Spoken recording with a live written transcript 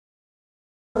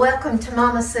Welcome to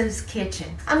Mama Sue's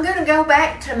Kitchen. I'm going to go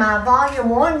back to my Volume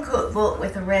 1 cookbook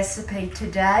with a recipe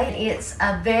today. It's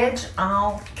a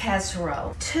Veg-All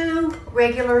Casserole. 2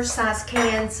 regular size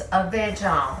cans of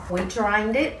Veg-All. We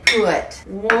drained it. Put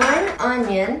 1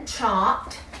 onion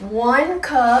chopped, 1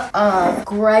 cup of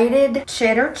grated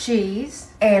cheddar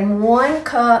cheese, and 1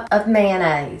 cup of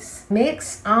mayonnaise.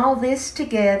 Mix all this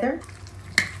together.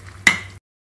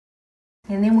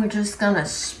 And then we're just gonna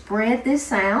spread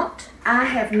this out. I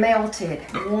have melted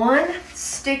 1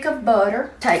 stick of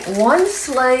butter. Take 1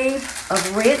 sleeve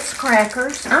of Ritz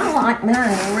crackers. I like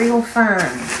mine real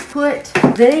fine. Put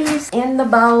these in the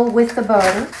bowl with the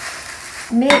butter.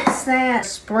 Mix that.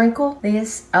 Sprinkle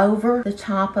this over the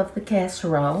top of the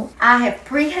casserole. I have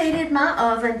preheated my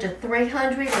oven to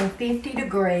 350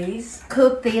 degrees.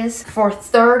 Cook this for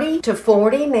 30 to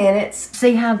 40 minutes.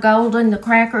 See how golden the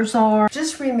crackers are?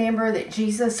 Just remember that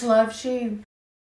Jesus loves you.